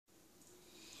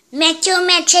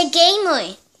Metro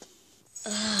Gamer.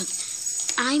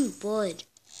 I'm bored.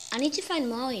 I need to find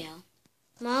Mario.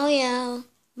 Mario.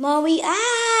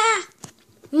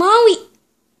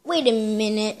 Wait a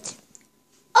minute.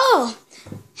 Oh,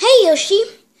 hey Yoshi.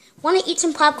 Want to eat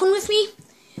some popcorn with me?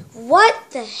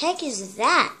 What the heck is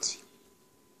that?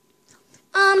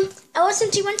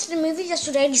 Since you went to the movies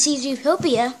yesterday to see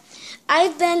Zootopia,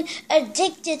 I've been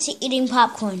addicted to eating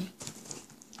popcorn.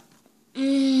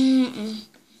 It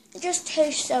just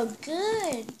tastes so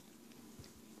good.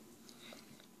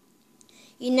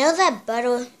 You know the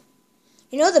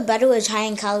butter is high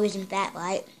in calories and fat,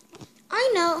 right?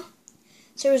 I know.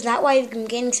 So is that why you've been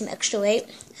gaining some extra weight?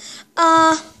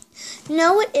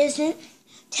 No it isn't.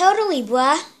 Totally,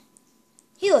 bruh.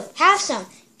 Here, have some.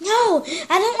 No,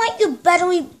 I don't like your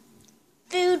buttery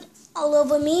food all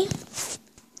over me.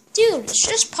 Dude, it's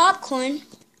just popcorn.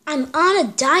 I'm on a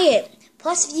diet.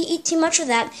 Plus, if you eat too much of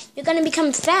that, you're going to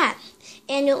become fat.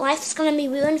 And your life is going to be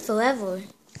ruined forever.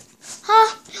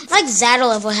 Huh? Like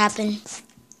that'll ever happen.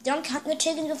 Don't count your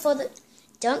chickens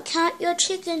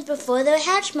before they're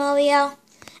hatched, Mario.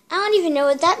 I don't even know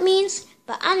what that means,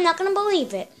 but I'm not going to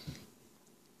believe it.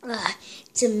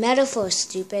 It's a metaphor,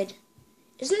 stupid.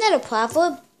 Isn't that a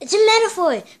proverb? It's a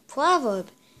metaphor. Proverb.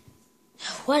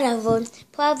 Whatever.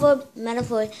 Proverb,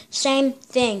 metaphor, same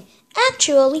thing.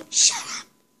 Actually, shut up.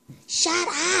 Shut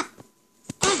up.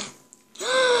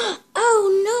 Oh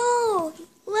no.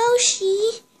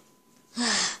 Yoshi.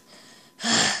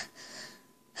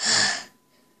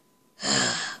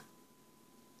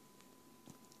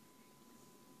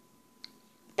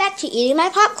 Back to eating my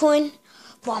popcorn.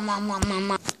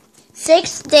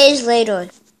 6 days later.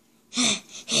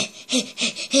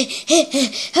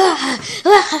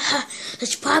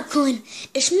 This popcorn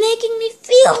is making me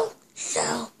feel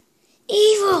so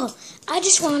evil. I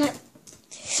just wanna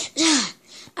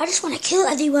kill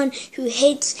everyone who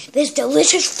hates this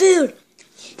delicious food.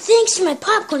 Thanks to my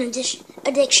popcorn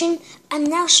addiction, I'm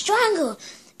now stronger,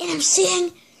 and I'm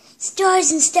seeing stars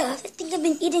and stuff. I think I've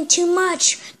been eating too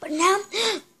much, but now,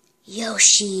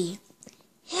 Yoshi.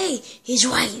 Hey, he's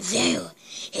right there.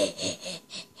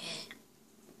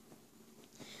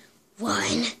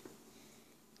 1,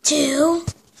 2.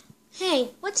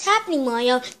 Hey, what's happening,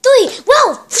 Mario? 3.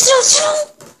 Whoa!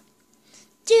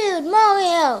 Dude,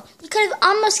 Mario, you could have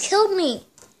almost killed me.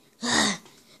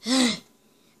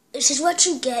 This is what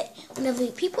you get whenever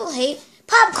people hate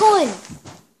popcorn.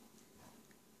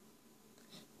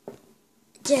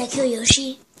 Did I kill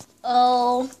Yoshi?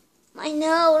 Oh, my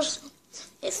nose.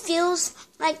 It feels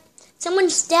like someone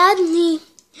stabbed me.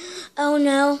 Oh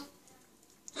no.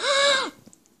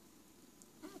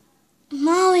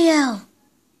 Mario.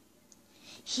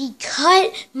 He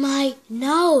cut my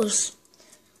nose.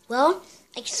 Well,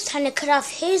 I guess it's time to cut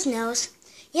off his nose.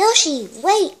 Yoshi,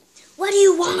 wait. What do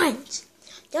you want?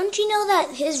 Don't you know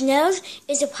that his nose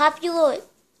is a popular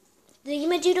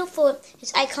thingamadoodle for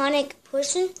his iconic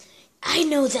person? I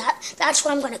know that. That's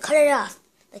why I'm going to cut it off,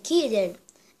 like he did.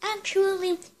 Actually,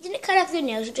 you didn't cut off your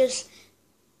nose. Just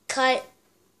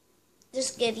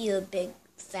give you a big,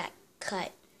 fat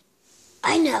cut.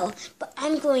 I know, but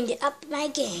I'm going to up my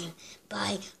game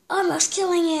by almost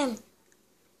killing him.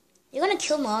 You're going to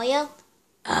kill Mario?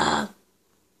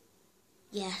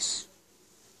 Yes.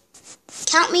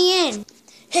 Count me in.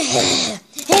 I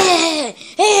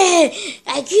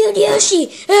killed Yoshi.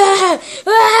 Whoa.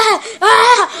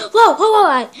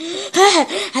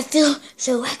 I feel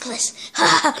so reckless.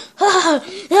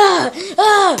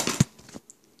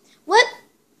 What?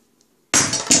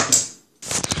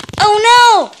 Oh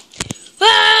no!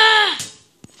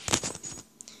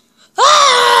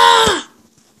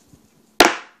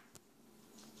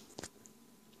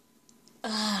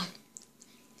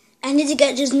 I need to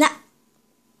get just not.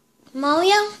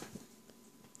 Mario?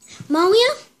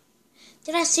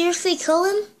 Did I seriously kill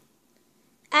him?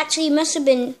 Actually, it must have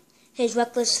been his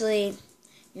recklessly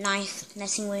knife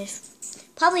messing with.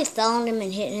 Probably fell on him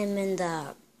and hit him in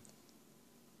the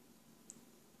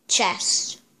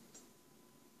chest.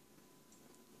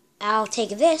 I'll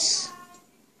take this.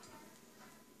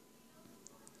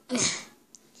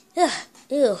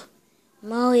 Ew.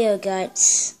 Mario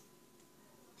guts.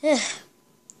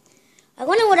 I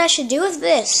wonder what I should do with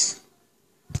this.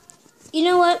 You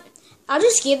know what? I'll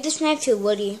just give this knife to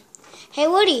Woody. Hey,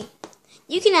 Woody,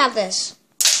 you can have this.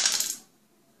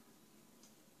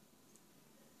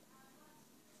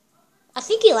 I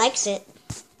think he likes it.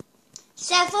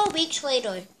 Several weeks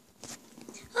later.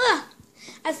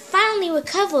 I finally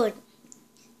recovered.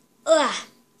 Oh,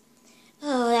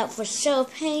 that was so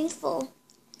painful.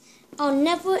 I'll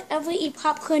never ever eat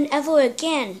popcorn ever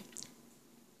again.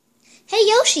 Hey,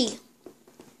 Yoshi.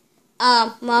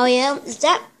 Mario, is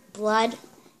that blood?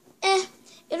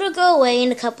 It'll go away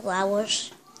in a couple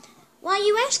hours. Why are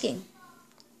you asking?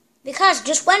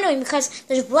 Just wondering, because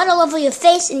there's blood all over your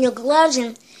face and your gloves,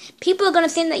 and people are going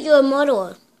to think that you're a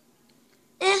murderer.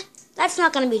 That's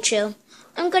not going to be true.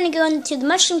 I'm going to go into the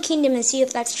Mushroom Kingdom and see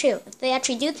if that's true. If they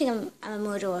actually do think I'm a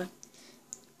murderer.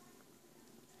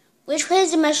 Which way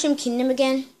is the Mushroom Kingdom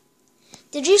again?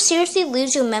 Did you seriously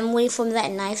lose your memory from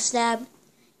that knife stab?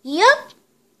 Yup.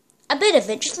 A bit of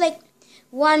it, just like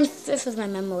 1/5 of my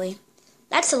memory.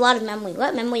 That's a lot of memory.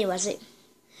 What memory was it?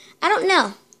 I don't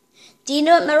know. Do you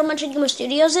know what Metal Muncher Gamer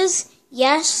Studios is?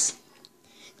 Yes.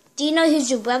 Do you know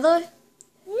who's your brother?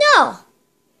 No.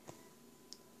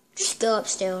 Just go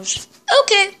upstairs.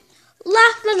 Okay.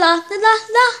 La la la la la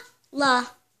la la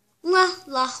la la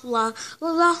la la la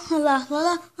la la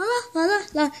la la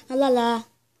la la la.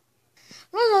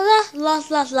 La la la la la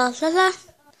la la la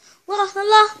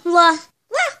la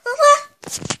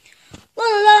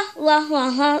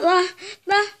la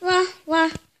la la la.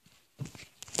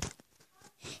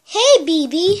 Hey,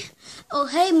 BB. Oh,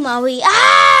 hey, Maui.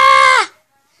 Ah!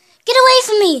 Get away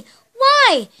from me.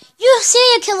 Why? You're a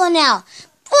serial killer now.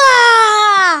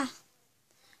 Ah!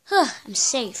 I'm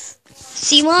safe.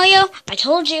 See, Mario? I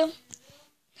told you.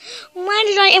 Why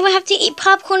did I ever have to eat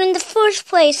popcorn in the first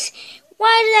place?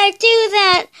 Why did I do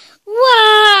that?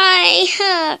 Why?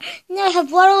 Now I have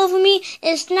blood all over me.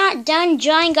 It's not done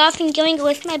drying off and going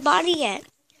away from my body yet.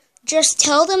 Just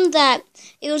tell them that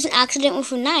it was an accident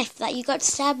with a knife, that you got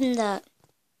stabbed in the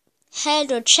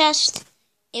head or chest.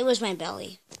 It was my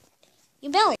belly.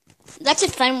 Your belly. That's a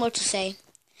fun word to say.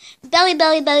 Belly,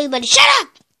 belly, belly, belly. Shut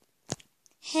up!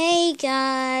 Hey,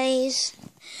 guys.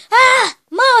 Ah!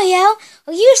 Mario!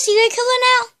 Are you a serial killer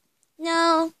now?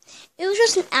 No. It was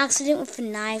just an accident with a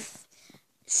knife.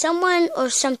 Someone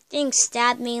or something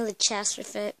stabbed me in the chest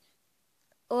with it.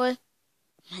 Or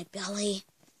my belly.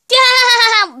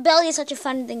 Belly is such a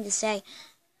fun thing to say.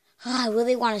 I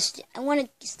really want to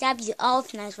stab you all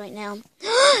with knives right now.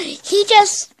 He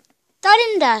just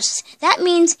threatened us. That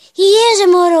means he is a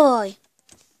murderer.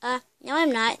 No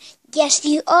I'm not. Yes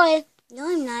you are. No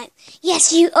I'm not.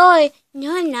 Yes you are.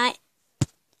 No I'm not.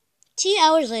 2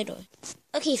 hours later.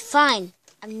 Okay, fine.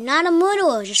 I'm not a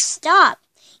murderer. Just stop.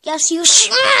 Yes you would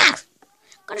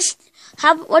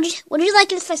you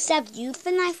like it if I stabbed you with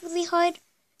the knife really hard?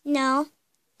 No.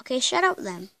 Okay, shut up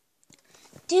then.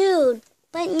 Dude,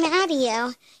 but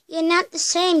Mario, you're not the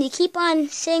same. You keep on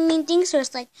saying mean things to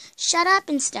us like, shut up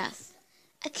and stuff.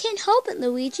 I can't help it,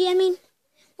 Luigi. I mean,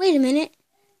 wait a minute.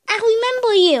 I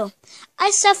remember you. I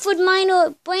suffered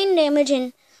minor brain damage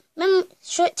and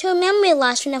short-term memory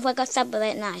loss whenever I got stabbed by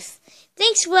that knife.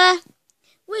 Thanks, bruh.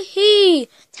 Wee-hee.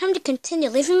 Time to continue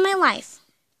living my life.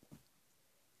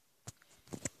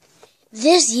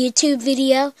 This YouTube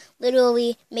video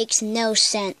literally makes no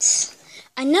sense.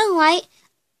 I know, right?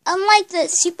 Unlike the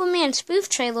Superman spoof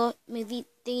trailer movie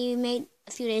that you made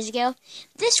a few days ago,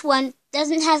 this one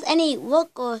doesn't have any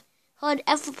work or hard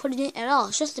effort put in it at all.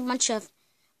 It's just a bunch of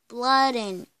blood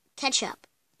and ketchup.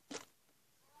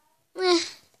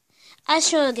 I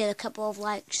sure will get a couple of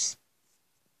likes.